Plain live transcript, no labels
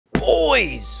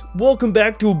Boys, welcome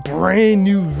back to a brand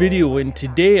new video, and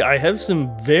today I have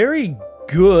some very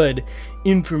good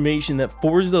information that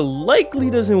Forza likely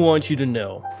doesn't want you to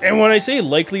know. And when I say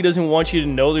likely doesn't want you to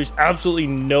know, there's absolutely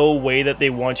no way that they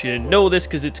want you to know this,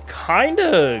 because it's kind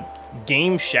of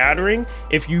game shattering.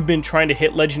 If you've been trying to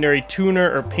hit legendary tuner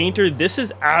or painter, this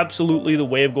is absolutely the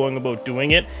way of going about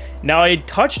doing it. Now, I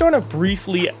touched on it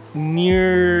briefly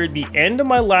near the end of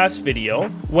my last video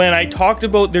when I talked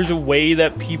about there's a way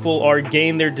that people are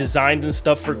getting their designs and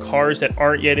stuff for cars that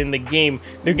aren't yet in the game.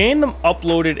 They're getting them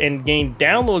uploaded and getting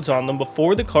downloads on them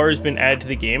before the car has been added to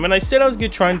the game, and I said I was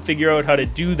going to try and figure out how to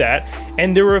do that,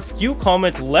 and there were a few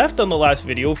comments left on the last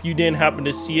video. If you didn't happen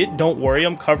to see it, don't worry,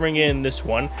 I'm covering it in this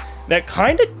one, that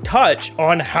kind of touch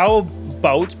on how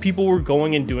people were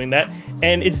going and doing that.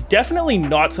 And it's definitely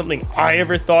not something I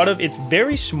ever thought of. It's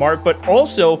very smart, but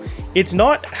also it's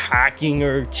not hacking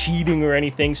or cheating or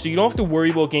anything, so you don't have to worry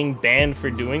about getting banned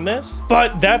for doing this.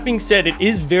 But that being said, it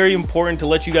is very important to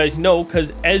let you guys know,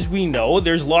 because as we know,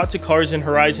 there's lots of cars in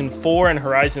Horizon 4 and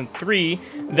Horizon 3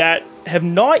 that have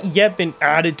not yet been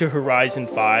added to Horizon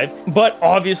 5, but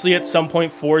obviously at some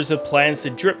point Forza plans to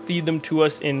drip feed them to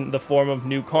us in the form of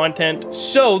new content.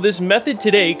 So this method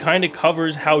today kind of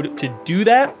covers how to do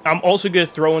that. I'm also going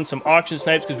to throw in some auction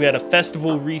snipes because we had a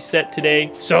festival reset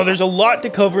today. So there's a lot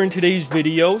to cover in today's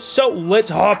video, so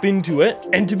let's hop into it.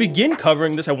 And to begin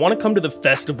covering this, I want to come to the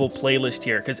festival playlist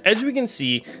here, because as we can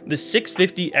see, the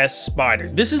 650S Spider,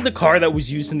 this is the car that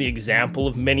was used in the example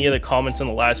of many of the comments in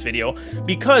the last video,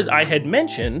 because I had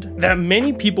mentioned that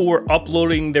many people were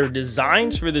uploading their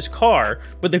designs for this car,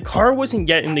 but the car wasn't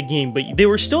yet in the game, but they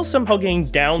were still somehow getting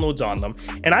downloads on them.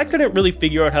 And I couldn't really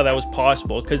figure out how that was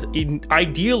possible, because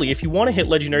ideally, if you want to hit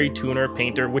legendary tuner or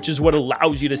painter, which is what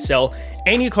allows you to sell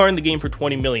any car in the game for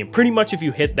 20 million, pretty much if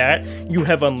you hit that, you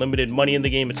have unlimited money in the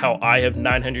game. It's how I have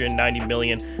 990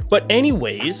 million. But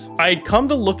anyways, I had come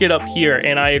to look it up here,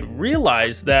 and I had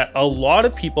realized that a lot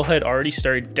of people had already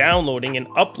started downloading and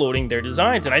uploading their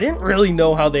designs, and I didn't really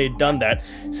know how they had done that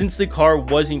since the car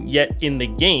wasn't yet in the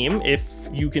game. If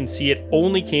you can see, it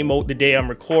only came out the day I'm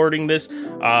recording this,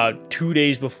 2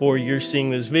 days before you're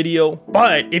seeing this video.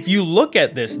 But if you look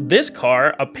at this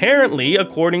car apparently,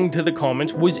 according to the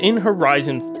comments, was in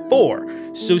Horizon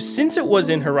 4. So since it was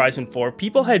in Horizon 4,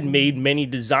 people had made many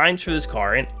designs for this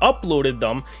car and uploaded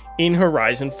them in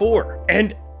Horizon 4.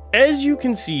 And as you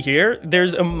can see here,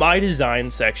 there's a My Design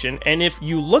section, and if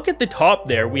you look at the top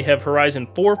there, we have Horizon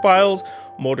 4 files,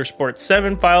 Motorsport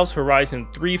 7 files, Horizon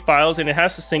 3 files, and it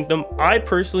has to sync them. I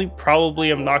personally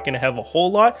probably am not going to have a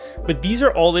whole lot, but these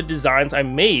are all the designs I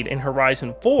made in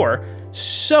Horizon 4.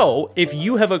 So if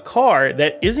you have a car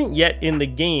that isn't yet in the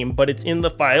game, but it's in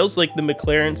the files like the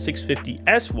McLaren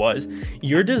 650S was,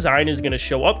 your design is going to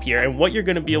show up here, and what you're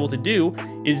going to be able to do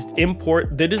is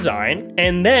import the design,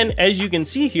 and then as you can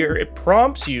see here, it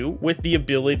prompts you with the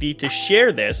ability to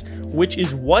share this, which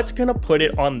is what's going to put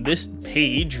it on this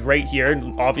page right here.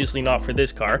 Obviously not for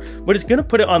this car, but it's going to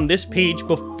put it on this page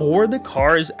before the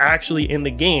car is actually in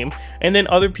the game, and then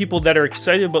other people that are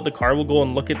excited about the car will go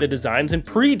and look at the designs and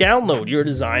pre-download your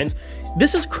designs.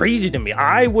 This is crazy to me.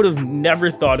 I would have never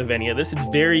thought of any of this. It's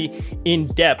very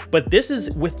in-depth, but this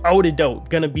is without a doubt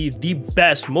going to be the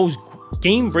best, most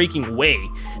game-breaking way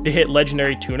to hit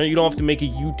legendary tuner. You don't have to make a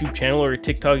YouTube channel or a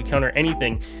TikTok account or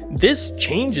anything. This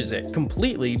changes it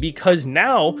completely, because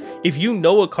now if you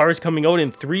know a car is coming out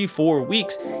in 3-4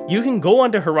 weeks, you can go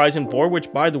onto Horizon 4,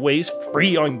 which by the way is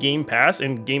free on Game Pass,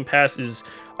 and Game Pass is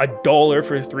 $1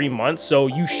 for 3 months, so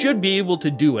you should be able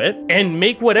to do it and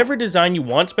make whatever design you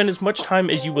want, spend as much time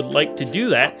as you would like to do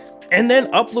that, and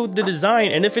then upload the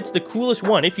design. And if it's the coolest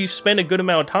one, if you spend a good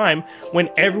amount of time, when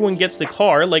everyone gets the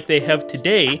car like they have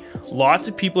today, lots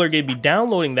of people are going to be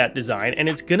downloading that design, and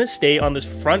it's going to stay on this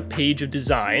front page of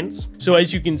designs. So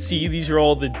as you can see, these are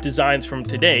all the designs from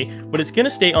today, but it's going to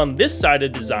stay on this side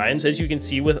of designs, as you can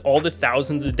see, with all the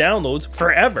thousands of downloads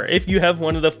forever if you have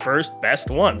one of the first best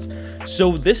ones.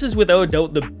 So this is without a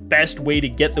doubt the best way to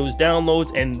get those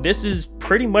downloads, and this is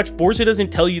pretty much, Forza doesn't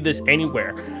tell you this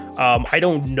anywhere. I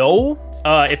don't know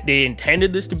if they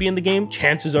intended this to be in the game.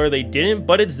 Chances are they didn't,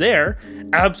 but it's there,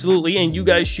 absolutely, and you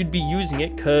guys should be using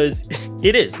it, because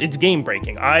it's game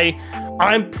breaking.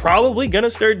 I'm probably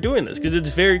gonna start doing this because it's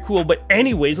very cool. But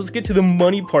anyways, let's get to the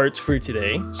money parts for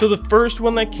today. So the first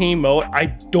one that came out, I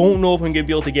don't know if I'm gonna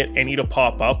be able to get any to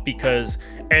pop up, because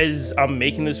as I'm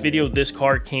making this video, this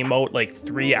car came out like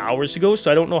 3 hours ago, so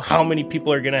I don't know how many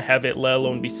people are gonna have it, let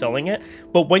alone be selling it.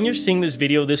 But when you're seeing this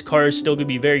video, this car is still gonna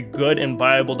be very good and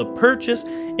viable to purchase,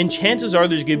 and chances are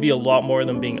there's gonna be a lot more of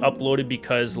them being uploaded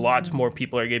because lots more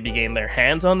people are gonna be getting their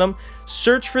hands on them.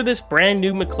 Search for this brand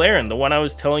new McLaren, the one I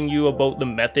was telling you about the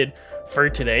method for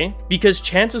today, because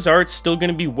chances are it's still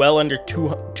gonna be well under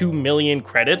 2 million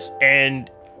credits, and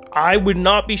I would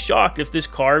not be shocked if this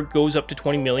car goes up to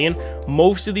 20 million.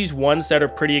 Most of these ones that are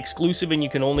pretty exclusive and you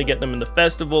can only get them in the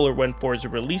festival or when Forza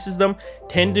releases them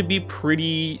tend to be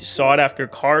pretty sought after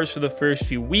cars for the first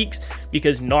few weeks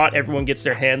because not everyone gets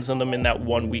their hands on them in that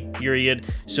 1 week period.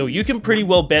 So you can pretty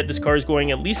well bet this car is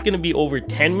going at least going to be over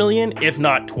 10 million, if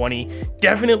not 20.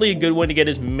 Definitely a good one to get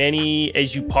as many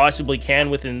as you possibly can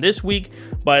within this week,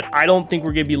 but I don't think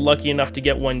we're going to be lucky enough to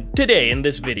get one today in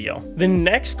this video. The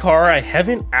next car I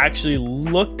haven't actually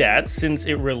looked at since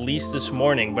it released this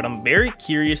morning, but I'm very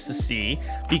curious to see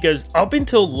because up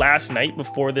until last night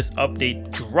before this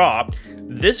update dropped,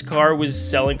 this car was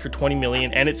selling for 20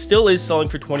 million and it still is selling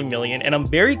for 20 million, and I'm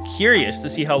very curious to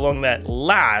see how long that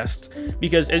lasts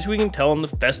because as we can tell in the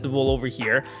festival over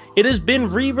here, it has been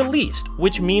re-released,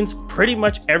 which means pretty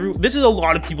much this is a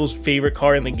lot of people's favorite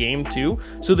car in the game too,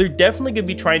 so they're definitely gonna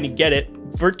be trying to get it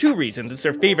for 2 reasons. It's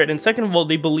their favorite, and second of all,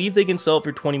 they believe they can sell it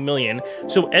for 20 million.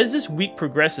 So as this week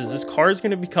progresses, this car is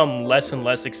going to become less and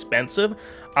less expensive.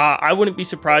 I wouldn't be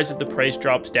surprised if the price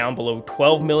drops down below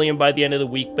 12 million by the end of the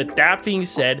week. But that being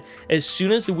said, as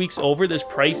soon as the week's over, this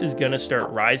price is going to start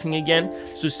rising again.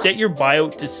 So set your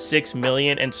buyout to 6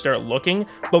 million and start looking.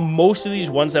 But most of these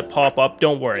ones that pop up,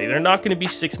 don't worry, they're not going to be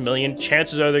 6 million.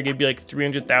 Chances are they're going to be like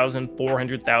 300,000,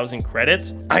 400,000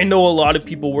 credits. I know a lot of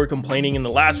people were complaining in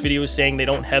the last video saying they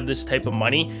don't have this type of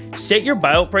money. Set your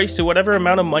buyout price to whatever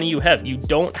amount of money you have. You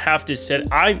don't have to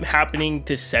set, I'm happening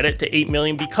to set it to 8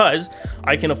 million because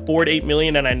I can afford 8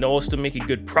 million and I know I'll still make a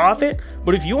good profit.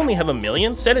 But if you only have 1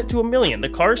 million, set it to 1 million. The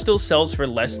car still sells for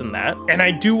less than that. And I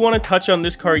do want to touch on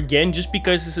this car again just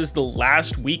because this is the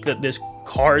last week that this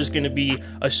car is going to be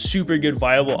a super good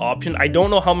viable option. I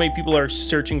don't know how many people are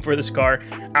searching for this car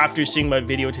after seeing my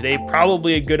video today.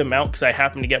 Probably a good amount because I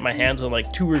happen to get my hands on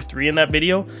like 2 or 3 in that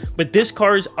video. But this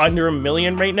car is under 1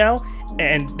 million right now.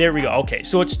 And there we go. Okay,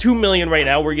 so it's 2 million right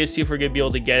now. We're gonna see if we're gonna be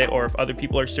able to get it or if other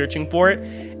people are searching for it.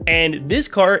 And this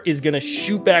car is gonna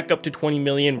shoot back up to 20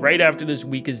 million right after this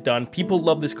week is done. People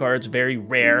love this car. It's very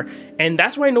rare, and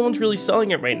that's why no one's really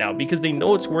selling it right now because they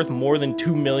know it's worth more than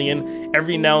 2 million.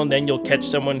 Every now and then you'll catch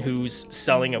someone who's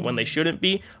selling it when they shouldn't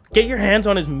be. Get your hands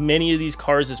on as many of these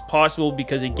cars as possible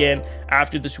because again,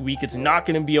 after this week, it's not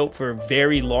going to be out for a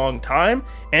very long time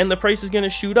and the price is going to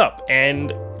shoot up.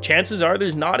 And chances are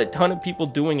there's not a ton of people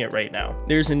doing it right now.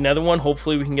 There's another one.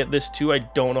 Hopefully we can get this too. I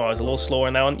don't know. I was a little slower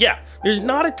on that one. Yeah, there's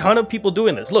not a ton of people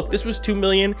doing this. Look, this was 2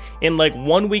 million in like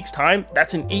 1 week's time.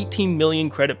 That's an 18 million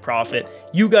credit profit.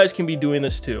 You guys can be doing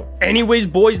this too. Anyways,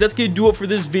 boys, that's going to do it for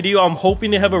this video. I'm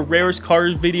hoping to have a rarest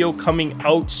cars video coming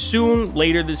out soon,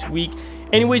 later this week.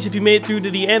 Anyways, if you made it through to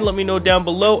the end, let me know down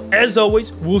below. As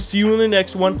always, we'll see you in the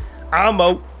next one. I'm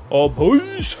out. Oh,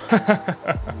 peace.